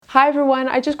Hi everyone,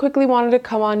 I just quickly wanted to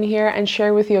come on here and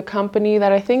share with you a company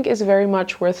that I think is very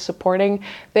much worth supporting.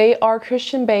 They are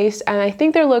Christian based and I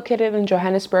think they're located in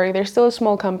Johannesburg. They're still a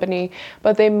small company,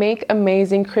 but they make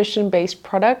amazing Christian based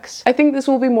products. I think this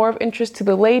will be more of interest to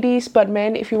the ladies, but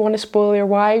men, if you want to spoil your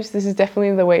wives, this is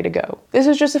definitely the way to go. This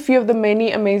is just a few of the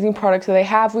many amazing products that they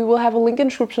have. We will have a link in the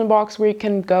description box where you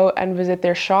can go and visit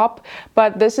their shop,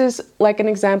 but this is like an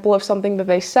example of something that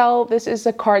they sell. This is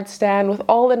a card stand with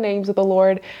all the names of the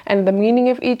Lord and the meaning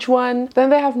of each one. Then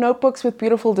they have notebooks with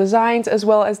beautiful designs as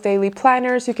well as daily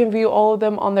planners. You can view all of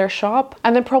them on their shop.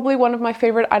 And then probably one of my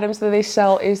favorite items that they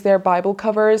sell is their Bible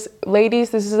covers.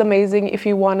 Ladies, this is amazing if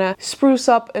you want to spruce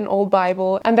up an old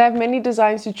Bible. And they have many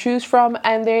designs to choose from,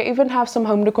 and they even have some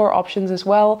home decor options as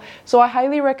well. So I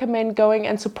highly recommend going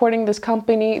and supporting this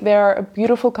company. They are a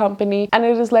beautiful company and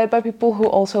it is led by people who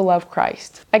also love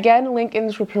Christ. Again, link in the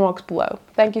description box below.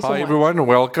 Thank you so much. Hi everyone,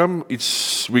 welcome.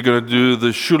 We're going to do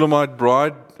the Shulamite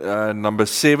bride, number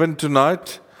 7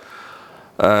 tonight.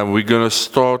 We're going to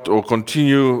start or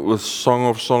continue with Song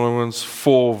of Solomon's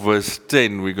 4 verse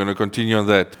 10. We're going to continue on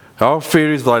that. How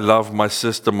fair is thy love, my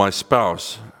sister, my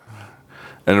spouse.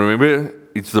 And remember,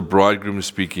 it's the bridegroom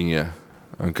speaking here.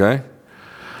 Okay?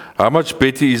 How much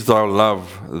better is thy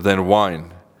love than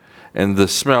wine, and the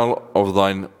smell of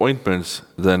thine ointments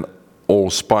than all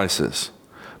spices.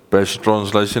 Best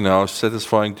translation: how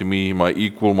satisfying to me, my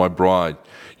equal, my bride.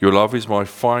 Your love is my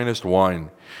finest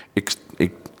wine,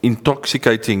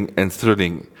 intoxicating and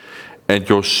thrilling, and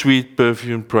your sweet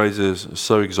perfume praises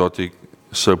so exotic,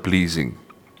 so pleasing.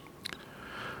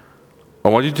 I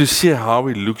want you to see how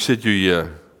he looks at you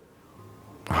here,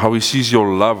 how he sees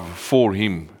your love for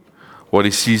him, what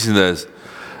he sees in this.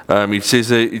 It says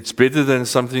that it's better than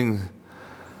something,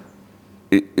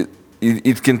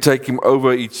 it can take him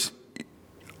over.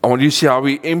 I want you to see how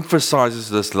he emphasizes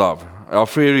this love. How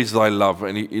fair is thy love,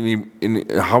 and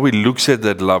how he looks at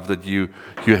that love that you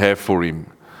have for him.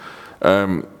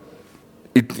 I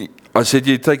said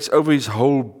it takes over his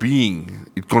whole being.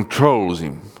 It controls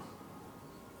him.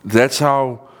 That's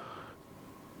how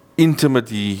intimate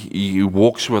he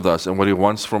walks with us, and what he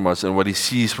wants from us, and what he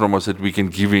sees from us that we can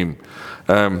give him.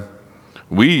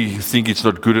 We think it's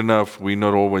not good enough. We're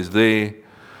not always there.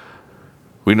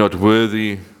 We're not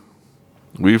worthy.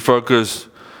 We focus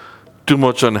too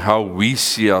much on how we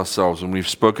see ourselves, and we've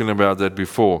spoken about that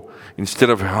before. Instead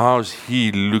of how's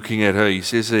he looking at her, he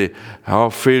says, how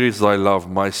fair is thy love,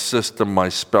 my sister, my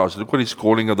spouse. Look what he's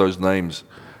calling her those names.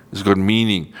 It's got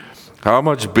meaning. How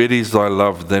much better is thy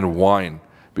love than wine?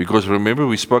 Because remember,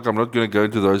 we spoke, I'm not going to go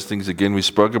into those things again. We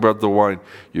spoke about the wine.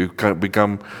 You can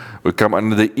become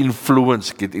under the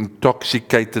influence, get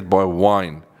intoxicated by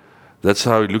wine. That's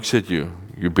how he looks at you.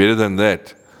 You're better than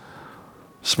that.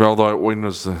 Smell thy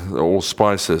ointments, all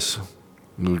spices.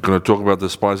 We're going to talk about the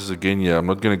spices again here. I'm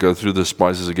not going to go through the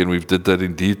spices again. We've did that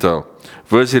in detail.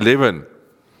 Verse 11.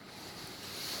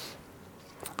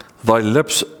 Thy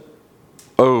lips,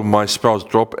 O my spouse,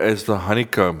 drop as the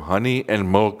honeycomb. Honey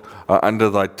and milk are under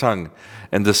thy tongue,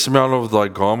 and the smell of thy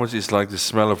garments is like the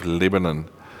smell of Lebanon.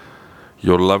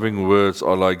 Your loving words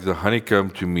are like the honeycomb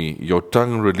to me. Your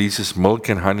tongue releases milk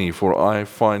and honey, for I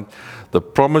find the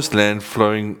promised land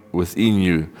flowing within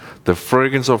you. The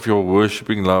fragrance of your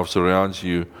worshipping love surrounds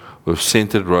you with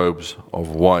scented robes of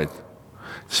white.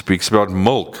 It speaks about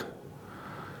milk,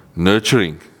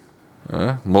 nurturing,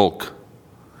 milk.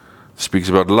 It speaks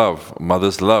about love,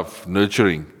 mother's love,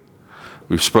 nurturing.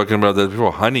 We've spoken about that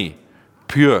before. Honey,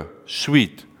 pure,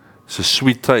 sweet. It's a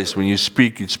sweet taste. When you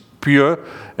speak, it's pure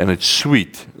and it's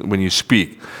sweet when you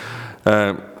speak.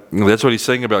 That's what he's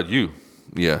saying about you.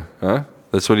 Yeah,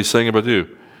 that's what he's saying about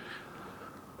you.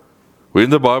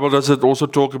 When the Bible does it also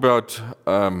talk about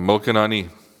milk and honey?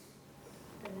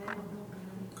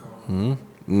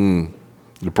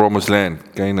 The promised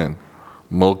land, Canaan.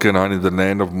 Milk and honey, the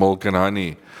land of milk and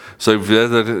honey. So if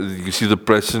you see the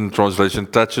present translation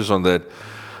touches on that,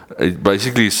 it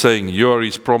basically is saying you are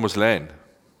his promised land.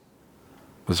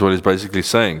 That's what he's basically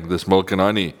saying, this milk and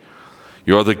honey.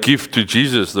 You are the gift to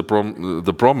Jesus, the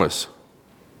promise.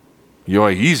 You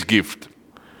are his gift.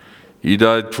 He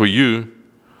died for you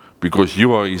because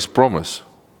you are his promise.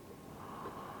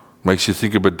 Makes you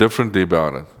think a bit differently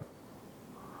about it.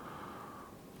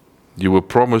 You were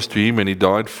promised to him and he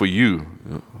died for you.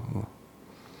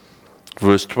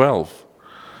 Verse 12.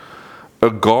 A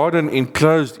garden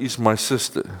enclosed is my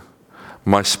sister,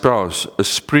 my spouse, a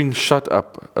spring shut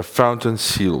up, a fountain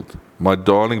sealed, my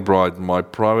darling bride, my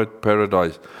private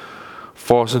paradise,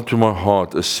 fastened to my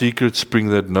heart, a secret spring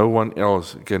that no one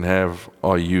else can have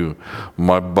are you,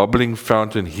 my bubbling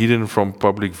fountain hidden from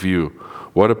public view,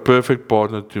 What a perfect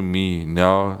partner to me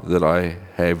now that I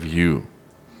have you.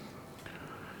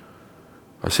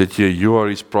 I said here, you are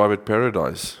his private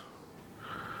paradise,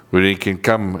 where he can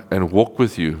come and walk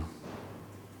with you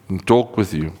and talk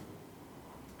with you,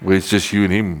 where it's just you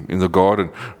and him in the garden.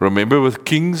 Remember with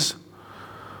kings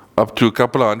up to a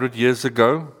couple of 100 years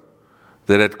ago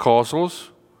that had castles?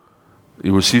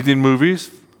 You will see it in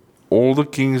movies. All the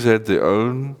kings had their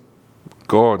own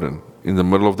garden in the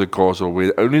middle of the castle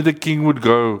where only the king would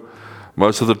go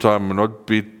most of the time and not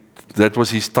be. That was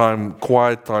his time,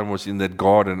 quiet time was in that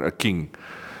garden, a king.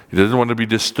 He didn't want to be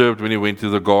disturbed when he went to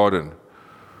the garden.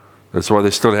 That's why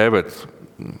they still have it.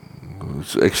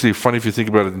 It's actually funny if you think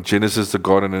about it. In Genesis, the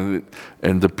garden,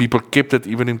 and the people kept it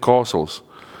even in castles.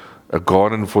 A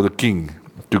garden for the king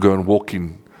to go and walk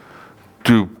in,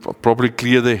 to probably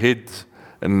clear their heads.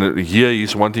 And here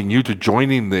he's wanting you to join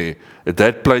him there, at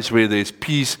that place where there's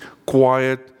peace,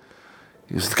 quiet.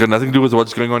 It's got nothing to do with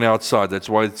what's going on outside. That's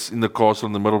why it's in the castle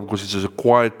in the middle, because it's just a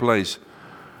quiet place.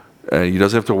 He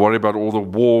doesn't have to worry about all the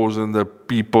wars and the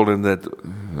people and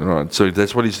that. So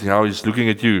that's how he's looking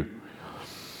at you.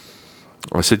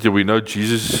 I said, yeah, we know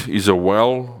Jesus is a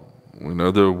well. We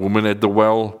know the woman at the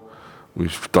well.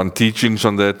 We've done teachings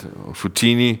on that,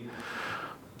 Futini.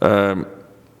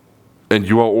 And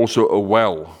you are also a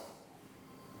well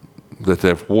that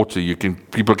have water.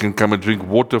 People can come and drink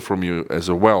water from you as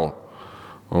a well.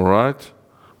 All right?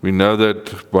 We know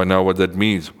that by now what that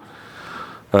means.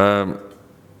 I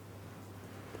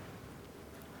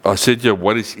said, yeah,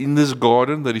 what is in this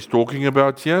garden that he's talking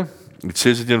about here? It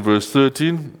says it in verse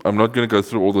 13. I'm not going to go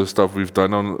through all the stuff we've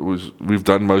done. We've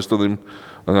done most of them,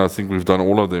 and I think we've done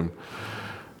all of them.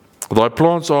 Thy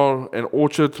plants are an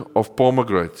orchard of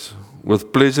pomegranates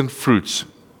with pleasant fruits,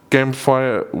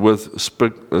 campfire with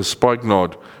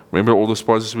spikenard. Remember all the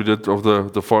spices we did of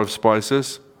the 5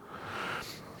 spices?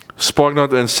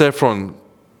 Spikenard and saffron,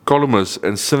 calamus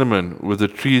and cinnamon with the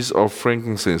trees of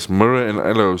frankincense, myrrh and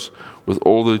aloes with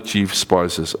all the chief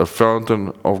spices, a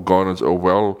fountain of gardens, a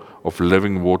well of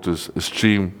living waters, a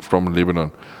stream from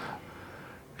Lebanon.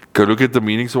 Go look at the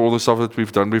meanings of all the stuff that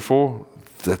we've done before.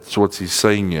 That's what he's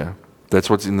saying here. That's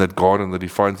what's in that garden, that he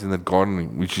finds in that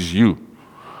garden, which is you.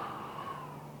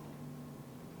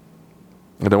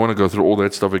 I don't want to go through all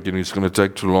that stuff again. It's going to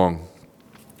take too long.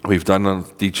 We've done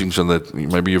teachings on that.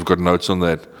 Maybe you've got notes on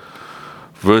that.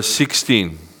 Verse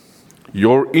 16.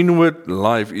 Your inward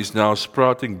life is now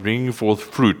sprouting, bringing forth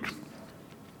fruit.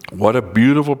 What a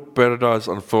beautiful paradise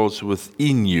unfolds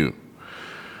within you.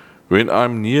 When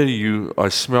I'm near you, I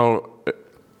smell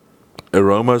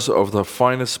aromas of the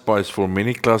finest spice, for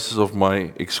many clusters of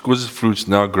my exquisite fruits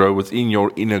now grow within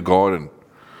your inner garden.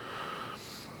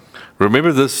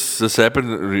 Remember this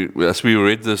happened as we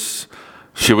read this.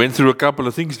 She went through a couple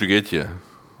of things to get here.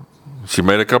 She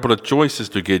made a couple of choices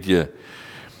to get here.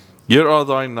 Here are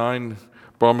thy 9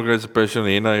 pomegranates of passion,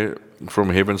 henna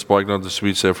from heaven, spikenard, the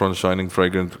sweet saffron, shining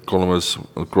fragrant, calamus,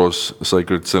 across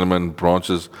sacred cinnamon,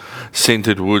 branches,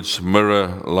 scented woods, myrrh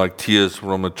like tears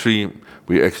from a tree.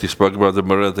 We actually spoke about the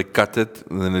myrrh, they cut it,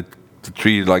 and then the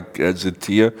tree like adds a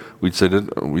tear. We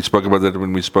spoke about that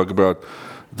when we spoke about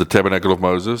the tabernacle of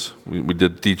Moses. We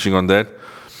did teaching on that.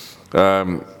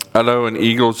 Aloe and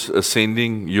eagles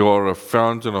ascending, you are a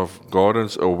fountain of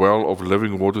gardens, a well of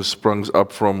living water springs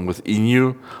up from within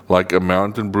you, like a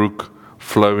mountain brook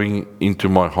flowing into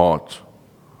my heart.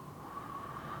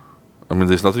 I mean,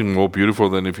 there's nothing more beautiful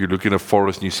than if you look in a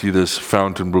forest and you see this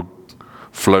fountain brook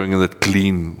flowing in that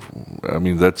clean, I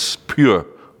mean, that's pure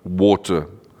water.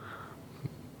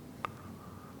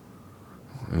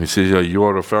 And he says, yeah, you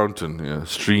are a fountain, yeah,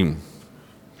 stream.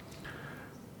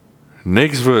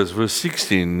 Next verse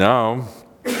 16. Now,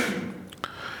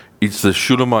 it's the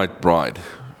Shulamite bride.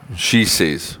 She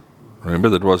says, remember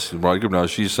that was the bridegroom, now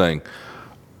she's saying,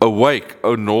 awake,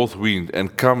 O north wind,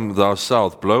 and come thou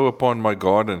south, blow upon my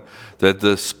garden, that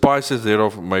the spices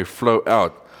thereof may flow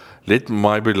out. Let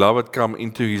my beloved come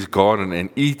into his garden and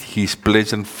eat his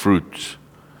pleasant fruits.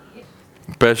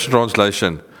 Passion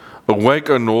Translation.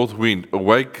 Awake, O north wind,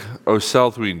 awake, O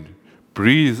south wind,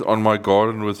 breathe on my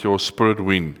garden with your spirit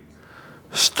wind.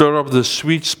 Stir up the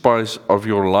sweet spice of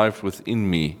your life within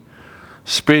me.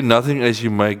 Spare nothing as you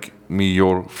make me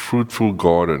your fruitful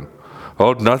garden.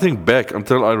 Hold nothing back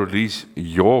until I release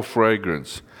your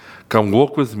fragrance. Come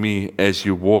walk with me as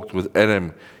you walked with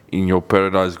Adam in your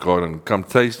paradise garden. Come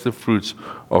taste the fruits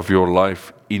of your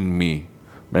life in me.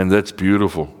 Man, that's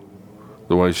beautiful,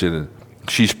 the way she said it.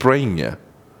 She's praying here.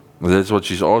 That's what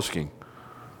she's asking.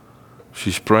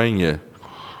 She's praying here.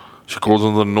 She calls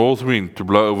on the north wind to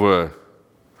blow over her.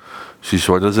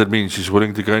 What does that mean? She's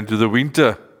willing to go into the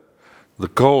winter, the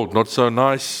cold, not so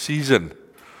nice season.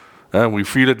 And we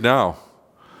feel it now.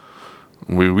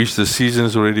 We wish the season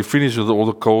is already finished with all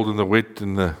the cold and the wet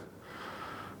and the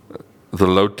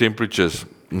low temperatures.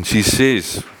 And she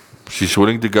says she's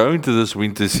willing to go into this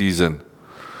winter season.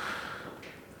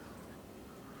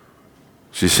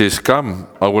 She says, come,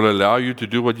 I will allow you to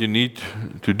do what you need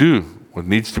to do, what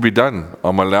needs to be done.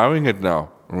 I'm allowing it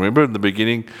now. Remember in the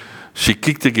beginning, she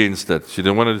kicked against it. She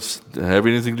didn't want to have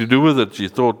anything to do with it. She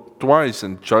thought twice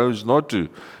and chose not to.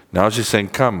 Now she's saying,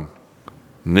 come.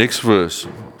 Next verse,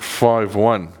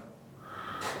 5:1.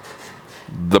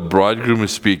 The bridegroom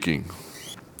is speaking.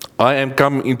 I am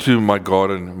come into my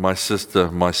garden, my sister,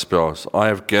 my spouse. I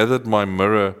have gathered my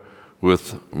myrrh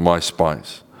with my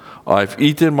spice. I have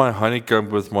eaten my honeycomb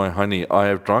with my honey. I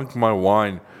have drunk my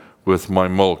wine with my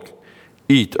milk.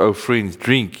 Eat, O friends,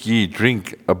 drink ye,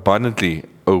 drink abundantly,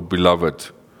 O beloved.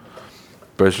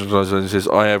 Passion Translation says,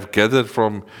 I have gathered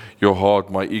from your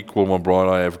heart my equal, my bride.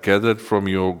 I have gathered from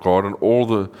your garden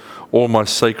all my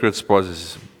sacred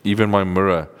spices, even my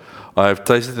myrrh. I have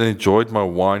tasted and enjoyed my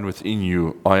wine within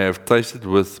you. I have tasted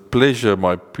with pleasure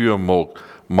my pure milk,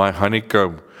 my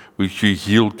honeycomb, which you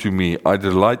yield to me. I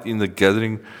delight in the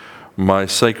gathering my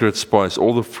sacred spice.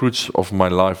 All the fruits of my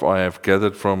life I have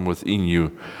gathered from within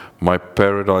you, my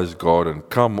paradise garden.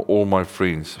 Come, all my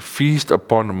friends, feast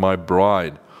upon my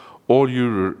bride, all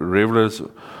you revelers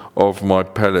of my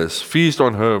palace. Feast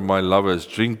on her, my lovers.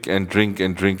 Drink and drink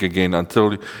and drink again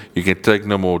until you can take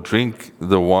no more. Drink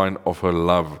the wine of her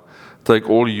love. Take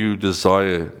all you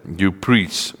desire, you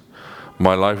priests.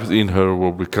 My life within her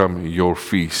will become your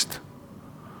feast.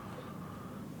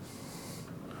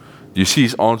 You see,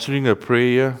 he's answering a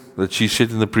prayer that she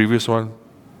said in the previous one.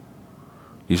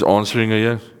 He's answering her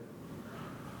here.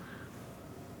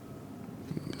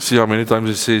 See how many times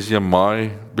it says, you're my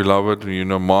beloved,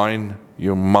 mine,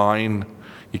 you're mine.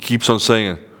 He keeps on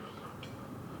saying it.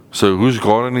 So whose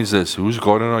garden is this? Whose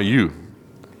garden are you?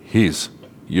 His.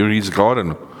 You're his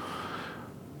garden.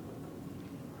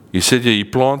 He said, yeah, he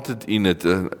planted in it,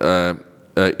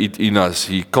 it in us.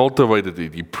 He cultivated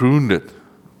it. He pruned it.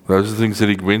 Those are the things that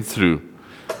he went through.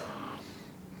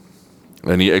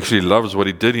 And he actually loves what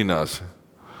he did in us.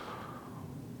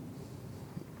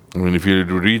 I mean, if you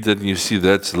read that and you see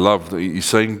that's love, he's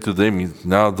saying to them,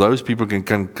 now those people can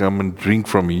come and drink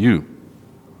from you.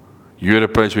 You're at a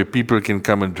place where people can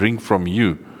come and drink from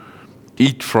you,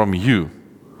 eat from you.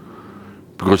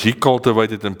 Because he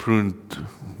cultivated and pruned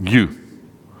you,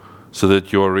 so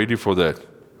that you are ready for that.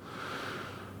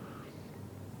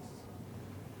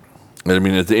 And I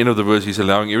mean, at the end of the verse, he's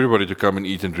allowing everybody to come and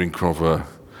eat and drink from her.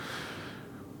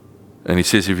 And he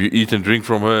says, if you eat and drink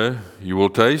from her, you will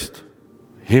taste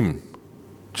him,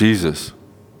 Jesus.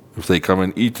 If they come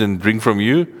and eat and drink from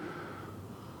you,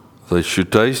 they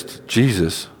should taste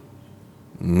Jesus.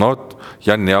 Not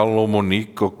Janelle or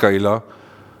Monique or Kayla.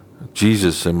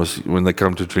 Jesus, when they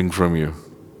come to drink from you.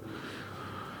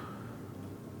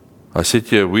 I said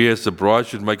here, we as the bride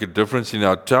should make a difference in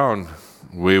our town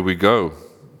where we go.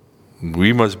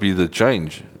 We must be the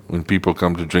change when people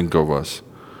come to drink of us.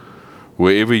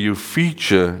 Wherever you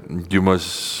feature, you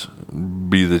must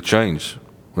be the change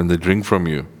when they drink from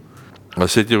you. I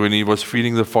said here, when he was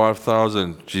feeding the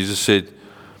 5,000, Jesus said,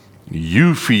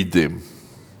 you feed them.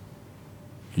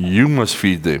 You must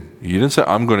feed them. He didn't say,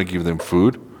 I'm going to give them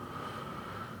food.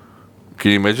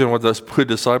 Can you imagine what those poor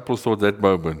disciples thought that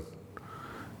moment?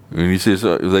 And he says,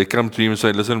 they come to him and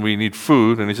say, listen, we need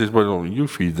food. And he says, well, you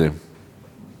feed them.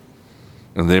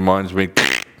 And their minds went,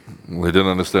 they didn't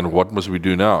understand, what must we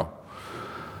do now?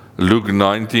 Luke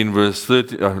 9 verse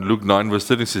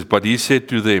 30 says, but he said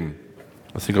to them,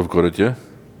 I think I've got it here.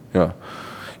 Yeah.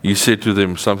 He said to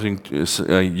them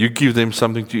you give them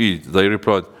something to eat. They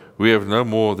replied, we have no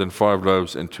more than 5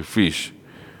 loaves and 2 fish.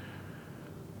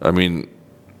 I mean,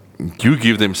 you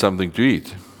give them something to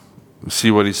eat.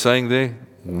 See what he's saying there?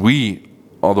 We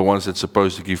are the ones that's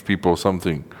supposed to give people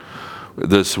something.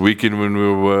 This weekend when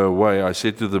we were away, I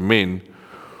said to the men,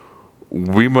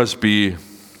 we must be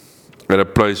at a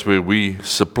place where we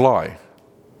supply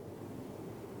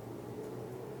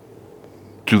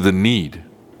to the need.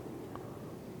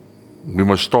 We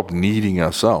must stop needing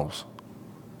ourselves.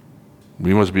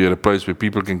 We must be at a place where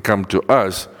people can come to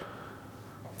us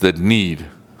that need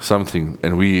something,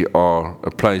 and we are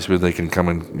a place where they can come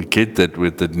and get that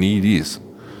where the need is.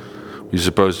 We're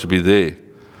supposed to be there.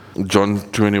 John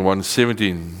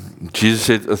 21:17. Jesus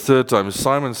said a third time,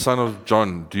 Simon, son of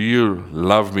John, do you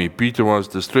love me? Peter was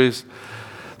distressed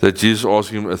that Jesus asked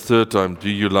him a third time, do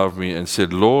you love me? And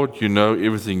said, Lord, you know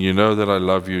everything. You know that I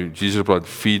love you. Jesus replied,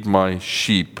 feed my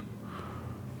sheep.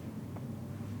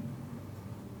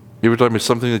 Every time it's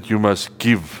something that you must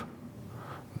give.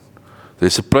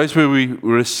 There's a place where we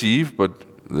receive, but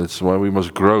that's why we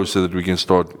must grow so that we can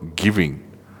start giving.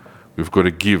 We've got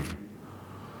to give.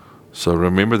 So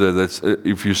remember that's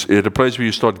if you're at a place where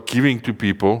you start giving to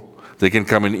people, they can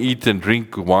come and eat and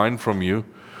drink wine from you,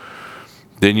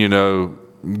 then you know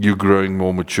you're growing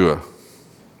more mature.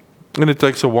 And it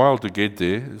takes a while to get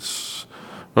there. It's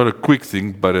not a quick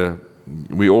thing, but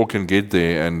we all can get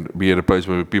there and be at a place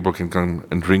where people can come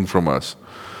and drink from us.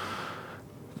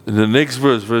 In the next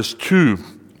verse, verse 2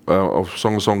 of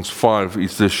Song of Songs 5,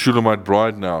 is the Shulamite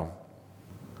bride now.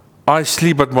 I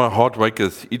sleep, but my heart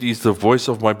waketh. It is the voice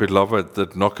of my beloved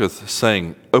that knocketh,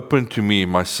 saying, Open to me,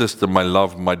 my sister, my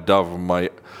love, my dove, my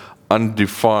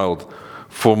undefiled.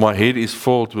 For my head is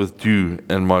filled with dew,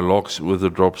 and my locks with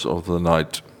the drops of the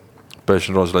night.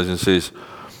 Passion Translation says,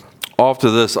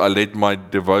 After this I let my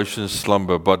devotion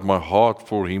slumber, but my heart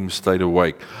for him stayed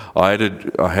awake. I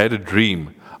had a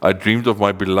dream. I dreamed of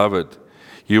my beloved.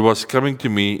 He was coming to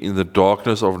me in the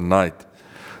darkness of night.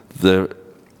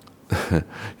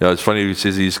 It's funny, he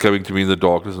says he's coming to me in the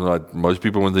darkness of night. Most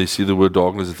people, when they see the word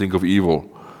darkness, they think of evil.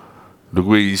 Look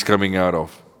where he's coming out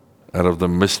of the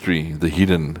mystery, the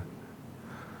hidden.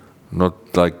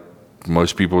 Not like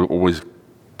most people always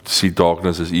see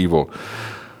darkness as evil.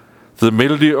 The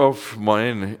melody of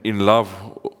mine in love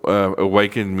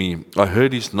awakened me. I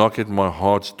heard his knock at my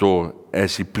heart's door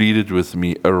as he pleaded with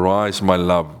me, Arise, my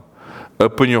love.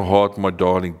 Open your heart, my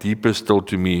darling, deeper still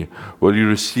to me. Will you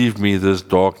receive me this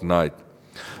dark night?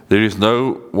 There is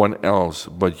no one else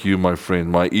but you, my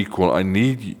friend, my equal. I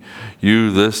need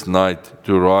you this night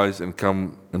to rise and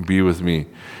come and be with me.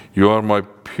 You are my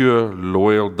pure,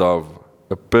 loyal dove,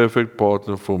 a perfect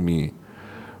partner for me.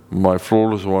 My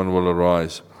flawless one will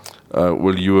arise.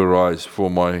 Will you arise? For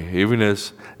my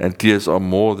heaviness and tears are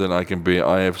more than I can bear.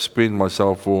 I have spent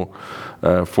myself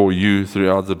for you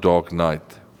throughout the dark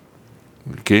night.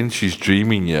 Again, she's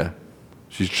dreaming here.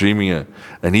 She's dreaming here.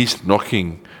 And he's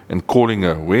knocking and calling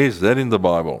her. Where is that in the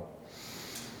Bible?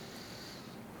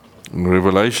 In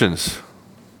Revelations.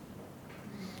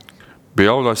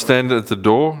 Behold, I stand at the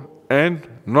door and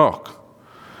knock.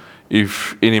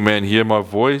 If any man hear my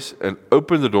voice and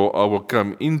open the door, I will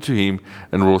come into him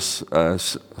and will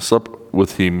sup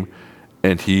with him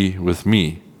and he with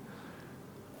me.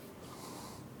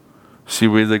 See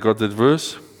where they got that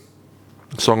verse?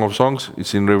 Song of Songs,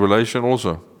 it's in Revelation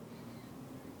also.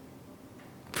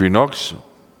 If he knocks,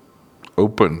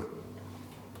 open.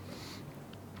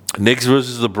 Next verse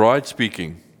is the bride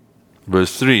speaking.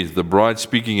 Verse 3, the bride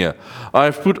speaking here. I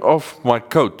have put off my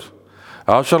coat.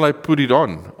 How shall I put it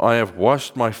on? I have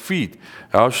washed my feet.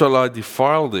 How shall I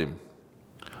defile them?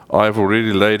 I have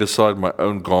already laid aside my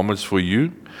own garments for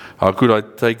you. How could I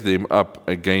take them up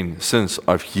again, since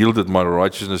I've yielded my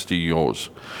righteousness to yours?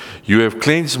 You have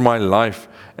cleansed my life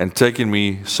and taken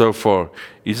me so far.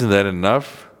 Isn't that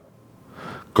enough?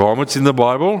 Garments in the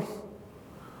Bible,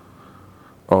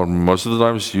 or most of the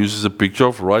times uses a picture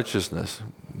of righteousness.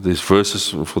 There's verses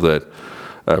for that.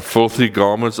 Filthy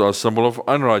garments are a symbol of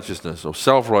unrighteousness, of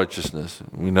self-righteousness.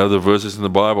 We know the verses in the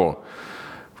Bible.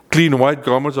 Clean white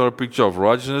garments are a picture of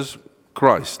righteousness,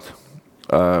 Christ.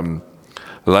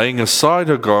 Laying aside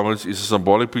her garments is a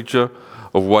symbolic picture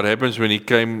of what happens when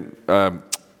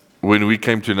when we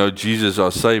came to know Jesus,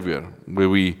 our Savior, where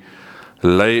we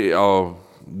lay our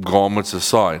garments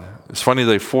aside. It's funny,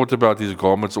 they fought about these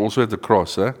garments also at the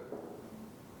cross.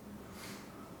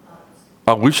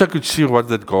 I wish I could see what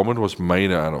that garment was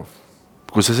made out of,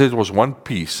 because they said it was one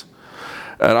piece.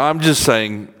 And I'm just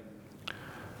saying,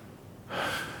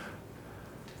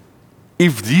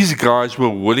 if these guys were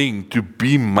willing to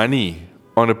be money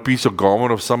on a piece of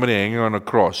garment of somebody hanging on a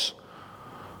cross,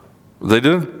 they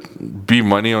didn't be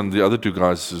money on the other two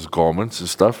guys' garments and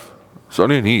stuff. It's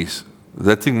only on his.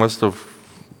 That thing must have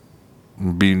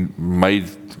been made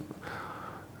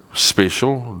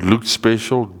special, looked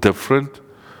special, different.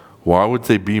 Why would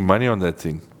they be money on that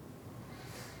thing?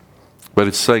 But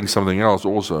it's saying something else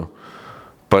also.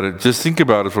 But just think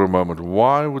about it for a moment.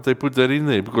 Why would they put that in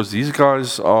there? Because these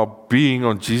guys are being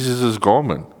on Jesus'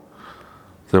 garment.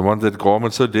 They want that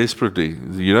garment so desperately.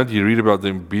 You read about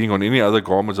them being on any other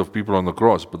garments of people on the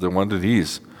cross, but they wanted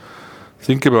his.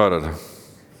 Think about it.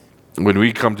 When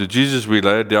we come to Jesus, we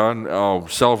lay down our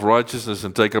self-righteousness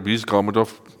and take up his garment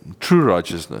of true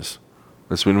righteousness.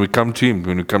 That's when we come to him,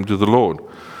 when we come to the Lord.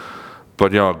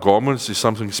 But yeah, garments is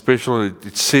something special.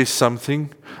 It says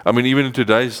something. I mean, even in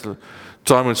today's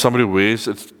time when somebody wears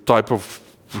a type of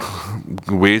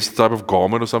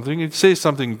garment or something, it says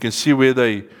something. You can see where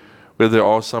they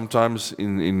are sometimes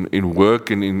in work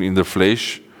and in the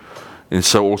flesh, and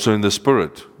so also in the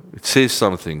spirit. It says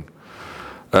something.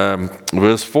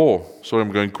 Verse 4. Sorry,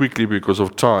 I'm going quickly because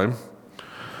of time.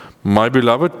 My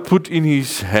beloved put in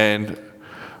his hand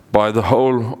by the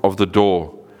hole of the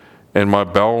door, and my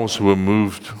bowels were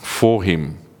moved for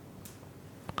him.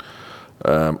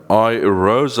 I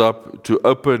rose up to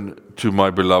open to my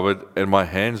beloved, and my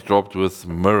hands dropped with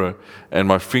myrrh, and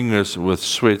my fingers with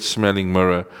sweet-smelling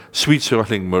myrrh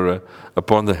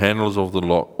upon the handles of the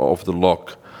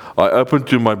lock. I opened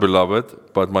to my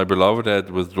beloved, but my beloved had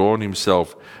withdrawn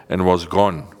himself and was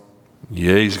gone.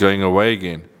 Yeah, he's going away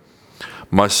again.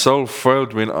 My soul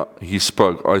failed when he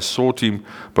spoke. I sought him,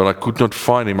 but I could not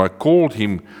find him. I called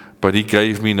him, but he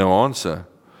gave me no answer.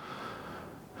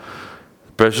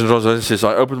 Passion Translation says,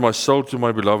 I opened my soul to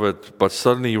my beloved, but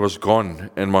suddenly he was gone,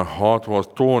 and my heart was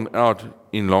torn out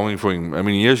in longing for him. I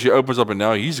mean, here she opens up, and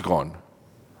now he's gone.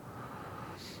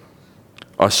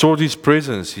 I sought his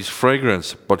presence, his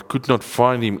fragrance, but could not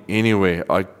find him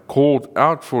anywhere. I called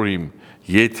out for him,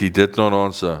 yet he did not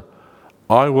answer.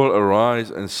 I will arise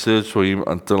and search for him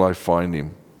until I find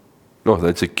him. Oh,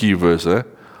 that's a key verse, eh?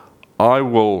 I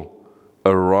will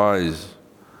arise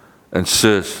and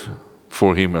search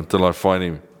for him until I find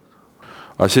him.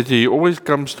 I said he always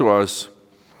comes to us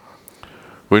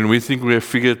when we think we have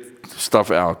figured stuff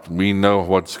out. We know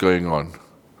what's going on.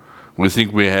 We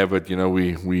think we have it,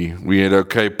 we're in an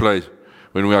okay place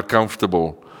when we are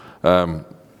comfortable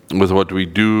with what we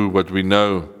do, what we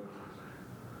know.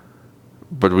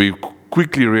 But we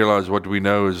quickly realize what we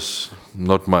know is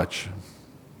not much.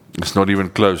 It's not even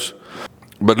close.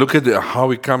 But look at how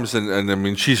he comes, and I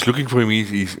mean, she's looking for him.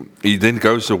 He then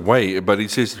goes away. But he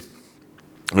says,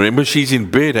 remember, she's in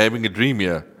bed having a dream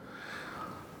here.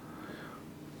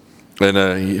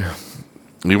 And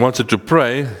he wants her to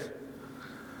pray.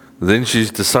 Then she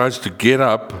decides to get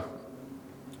up,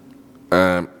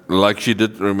 like she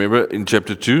did, remember, in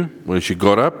chapter 2, where she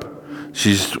got up.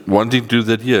 She's wanting to do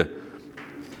that here.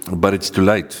 But it's too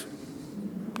late.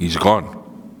 He's gone.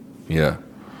 Yeah.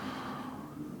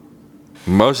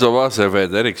 Most of us have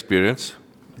had that experience.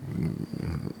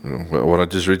 What I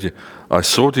just read here. I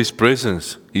sought his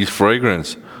presence, his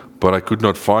fragrance, but I could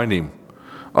not find him.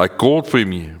 I called for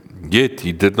him, yet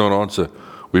he did not answer.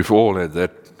 We've all had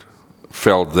that,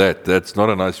 felt that. That's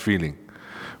not a nice feeling.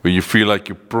 When you feel like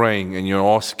you're praying and you're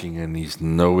asking and he's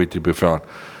nowhere to be found.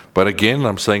 But again,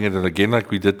 I'm saying it again like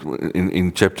we did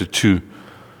in chapter 2.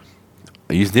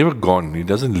 He's never gone. He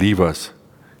doesn't leave us.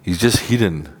 He's just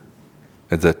hidden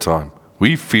at that time.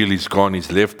 We feel he's gone,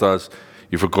 he's left us,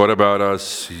 he forgot about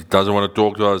us, he doesn't want to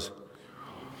talk to us,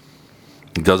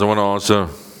 he doesn't want to answer.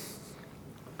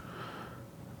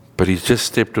 But he's just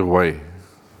stepped away.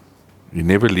 He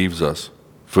never leaves us.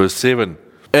 Verse 7,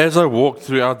 as I walked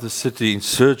throughout the city in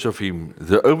search of him,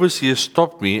 the overseers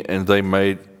stopped me and they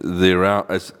made their round,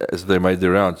 as they made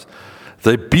their rounds.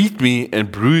 They beat me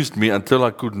and bruised me until I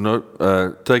could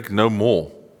take no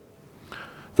more.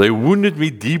 They wounded me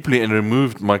deeply and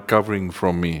removed my covering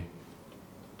from me.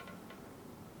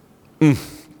 This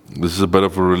is a bit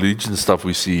of a religion stuff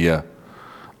we see here.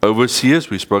 Overseers,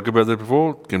 we spoke about that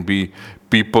before, can be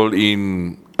people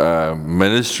in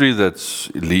ministry that's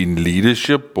in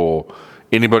leadership, or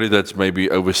anybody that's maybe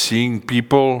overseeing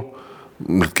people.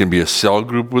 It can be a cell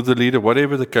group with the leader,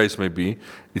 whatever the case may be.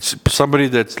 It's somebody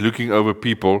that's looking over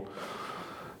people.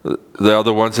 They are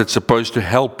the ones that's supposed to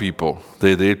help people.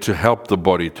 They're there to help the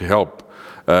body, to help.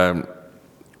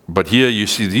 But here you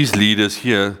see these leaders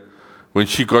here, when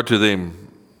she got to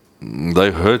them,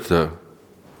 they hurt her.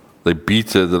 They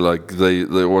beat her.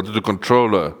 They wanted to control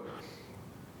her.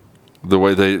 The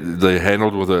way they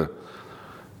handled with her.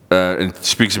 And it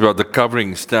speaks about the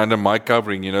covering, stand under my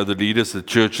covering. You know, the leaders, the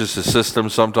churches, the system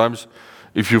sometimes.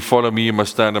 If you follow me, you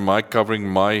must stand under my covering,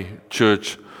 my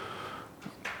church.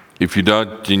 If you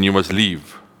don't, then you must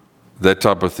leave. That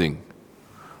type of thing.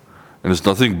 And it's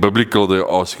nothing biblical they're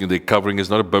asking. Their covering is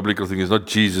not a biblical thing. It's not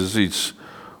Jesus. It's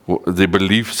their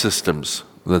belief systems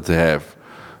that they have.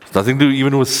 It's nothing to do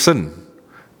even with sin.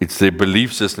 It's their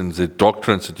belief systems, their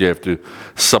doctrines that you have to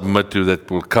submit to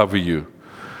that will cover you.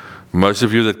 Most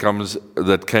of you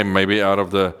that came maybe out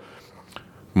of the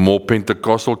more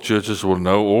Pentecostal churches will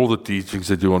know all the teachings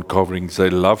they do on coverings. They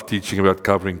love teaching about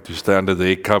covering, to stay under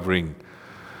their covering.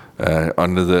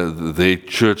 Under their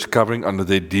church covering, under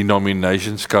their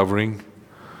denominations covering.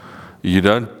 You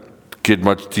don't get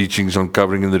much teachings on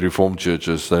covering in the Reformed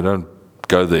churches. They don't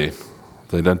go there.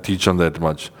 They don't teach on that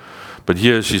much. But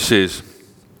here she says,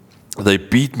 they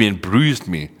beat me and bruised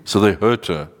me, so they hurt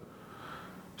her.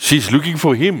 She's looking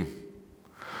for him.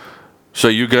 So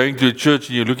you're going to a church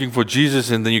and you're looking for Jesus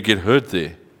and then you get hurt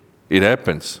there. It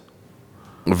happens.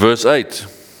 Verse 8.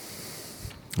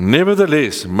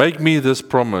 Nevertheless, make me this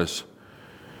promise.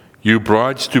 You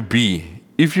brides to be,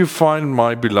 if you find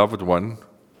my beloved one,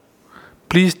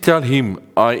 please tell him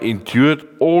I endured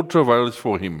all travails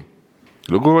for him.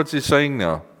 Look at what he's saying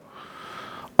now.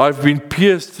 I've been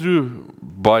pierced through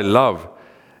by love,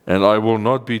 and I will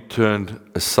not be turned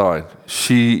aside.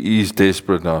 She is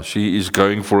desperate now. She is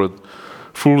going for it,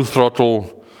 full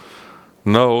throttle,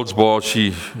 no holds barred.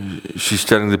 She's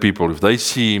telling the people, if they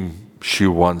see him, she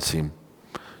wants him.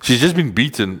 She's just been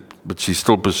beaten, but she's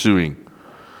still pursuing.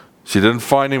 She didn't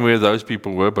find him where those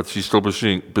people were, but she's still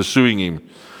pursuing him.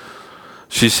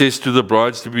 She says to the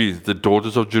brides to be, the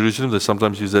daughters of Jerusalem, they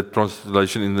sometimes use that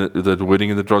translation in the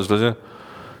wedding in the translation.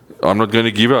 I'm not going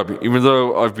to give up. Even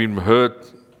though I've been hurt,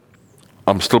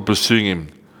 I'm still pursuing him.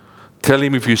 Tell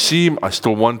him if you see him, I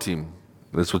still want him.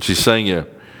 That's what she's saying here.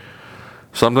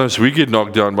 Sometimes we get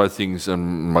knocked down by things,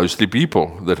 and mostly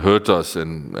people that hurt us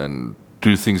and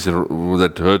do things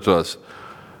that hurt us.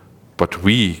 But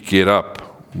we get up.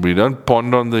 We don't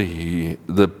ponder on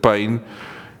the pain.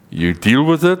 You deal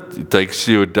with it. It takes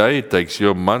you a day, it takes you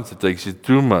a month, it takes you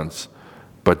 2 months.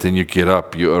 But then you get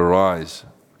up, you arise,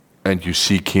 and you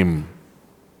seek him.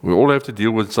 We all have to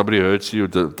deal with somebody hurts you,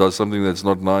 does something that's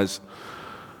not nice.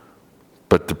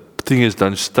 But the thing is,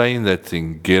 don't stay in that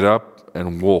thing. Get up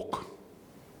and walk.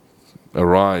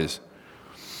 Arise.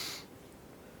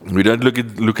 We don't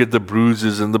look at the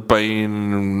bruises and the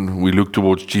pain. We look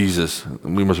towards Jesus.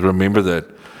 We must remember that.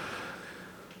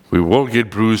 We will get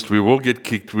bruised, we will get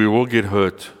kicked, we will get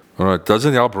hurt. All right, it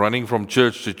doesn't help running from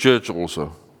church to church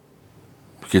also.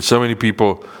 We get so many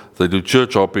people, they do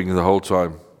church hopping the whole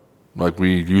time. Like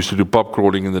we used to do pub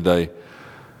crawling in the day.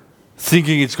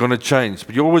 Thinking it's going to change,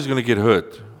 but you're always going to get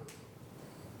hurt.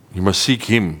 You must seek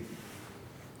him.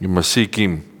 You must seek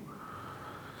him.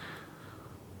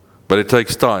 But it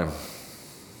takes time.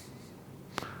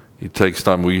 It takes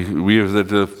time. We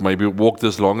have maybe walked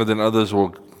this longer than others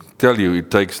will tell you. It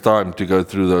takes time to go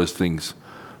through those things,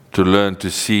 to learn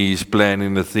to see his plan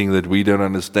in the thing that we don't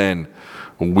understand.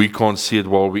 We can't see it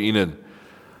while we're in it.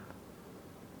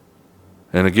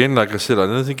 And again, like I said, I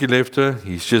don't think he left her.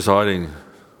 He's just hiding.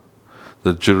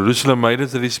 The Jerusalem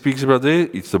maidens that he speaks about there,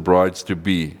 it's the brides to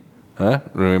be.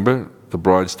 Remember? The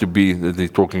brides to be that they're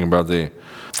talking about there.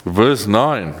 Verse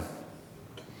 9.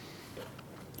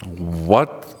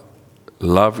 What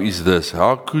love is this?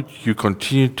 How could you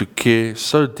continue to care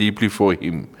so deeply for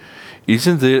him?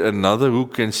 Isn't there another who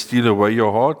can steal away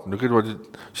your heart? Look at what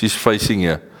she's facing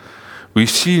here. We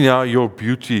see now your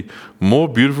beauty, more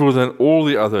beautiful than all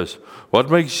the others. What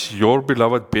makes your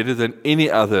beloved better than any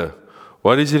other?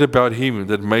 What is it about him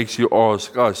that makes you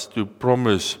ask us to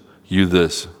promise you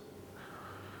this?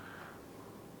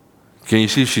 Can you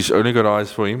see she's only got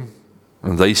eyes for him?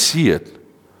 And they see it.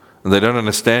 And they don't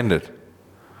understand it.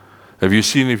 Have you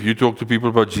seen if you talk to people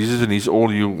about Jesus and he's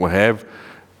all you have,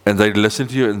 and they listen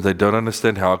to you and they don't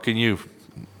understand, how can you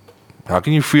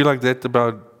feel like that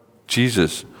about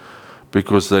Jesus?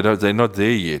 Because they're not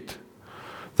there yet.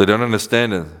 They don't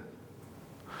understand it.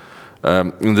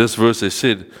 In this verse they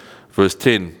said, verse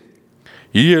 10,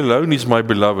 he alone is my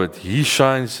beloved. He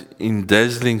shines in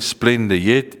dazzling splendor,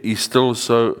 yet is still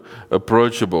so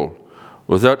approachable.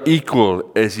 Without equal,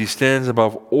 as he stands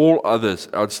above all others,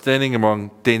 outstanding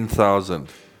among 10,000.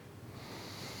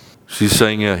 She's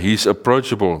saying he's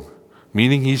approachable,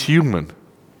 meaning he's human.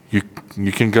 You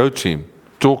can go to him,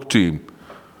 talk to him,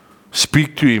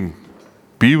 speak to him,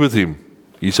 be with him.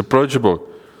 He's approachable.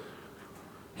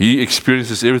 He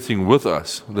experiences everything with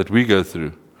us that we go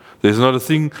through. There's not a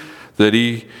thing that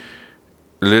he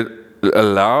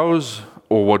allows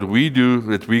or what we do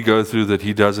that we go through that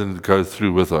he doesn't go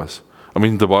through with us. I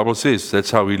mean, the Bible says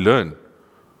that's how we learn.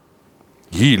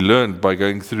 He learned by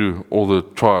going through all the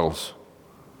trials.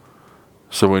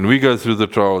 So when we go through the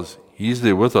trials, he's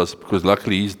there with us because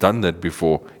luckily he's done that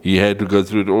before. He had to go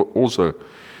through it also.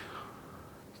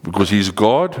 Because he's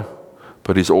God,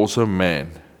 but he's also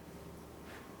man.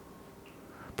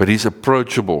 But he's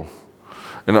approachable.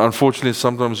 And unfortunately,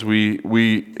 sometimes we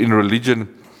in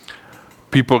religion,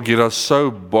 people get us so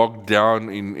bogged down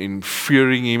in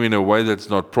fearing him in a way that's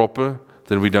not proper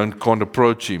that we can't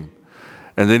approach him.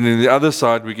 And then in the other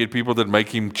side, we get people that make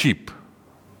him cheap.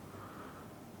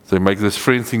 They make this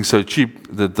friend thing so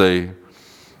cheap that they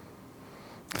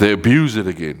abuse it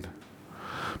again.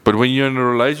 But when you're in a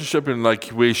relationship and like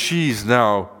where she is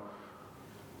now,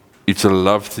 it's a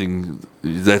love thing.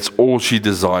 That's all she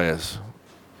desires.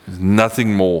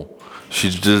 Nothing more. She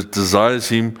just desires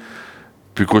him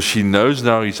because she knows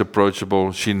now he's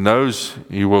approachable. She knows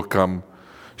he will come.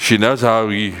 She knows how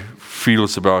he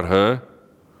feels about her.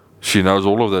 She knows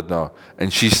all of that now.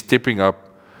 And she's stepping up.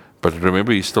 But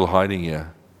remember, he's still hiding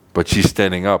here. But she's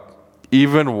standing up.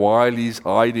 even while he's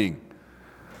hiding.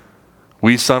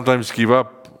 We sometimes give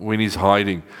up when he's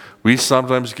hiding. We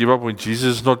sometimes give up when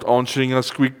Jesus is not answering us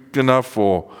quick enough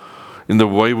or in the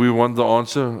way we want the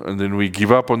answer, and then we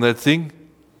give up on that thing.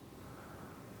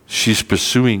 She's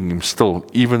pursuing him still,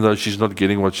 even though she's not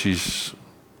getting what she's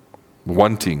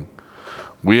wanting.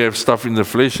 We have stuff in the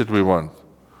flesh that we want.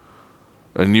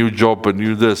 A new job, a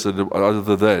new this,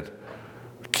 other that.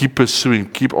 Keep pursuing,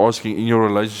 keep asking in your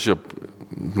relationship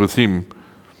with him.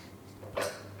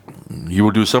 He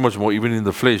will do so much more even in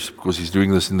the flesh because he's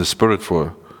doing this in the spirit for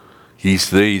her. He's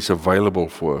there, he's available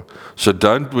for her. So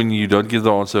don't, when you don't give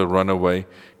the answer, run away.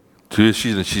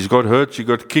 She's got hurt, she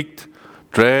got kicked,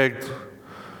 dragged.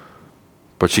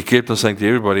 But she kept on saying to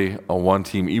everybody, I want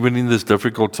him. Even in this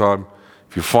difficult time,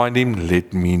 if you find him,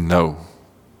 let me know.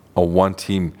 I want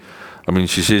him. I mean,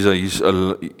 she says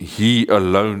he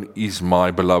alone is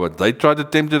my beloved. They tried to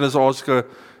tempt her and ask her,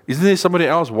 isn't there somebody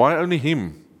else? Why only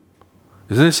him?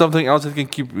 Isn't there something else that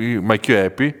can make you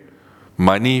happy?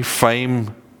 Money,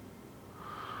 fame,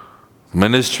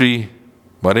 ministry,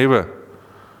 whatever.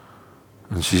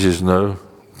 And she says, no,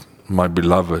 my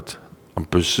beloved. I'm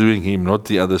pursuing him, not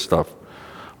the other stuff.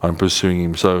 I'm pursuing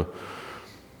him. So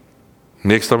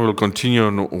next time we'll continue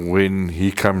on when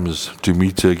he comes to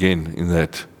meet her again in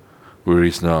that where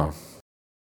he's now.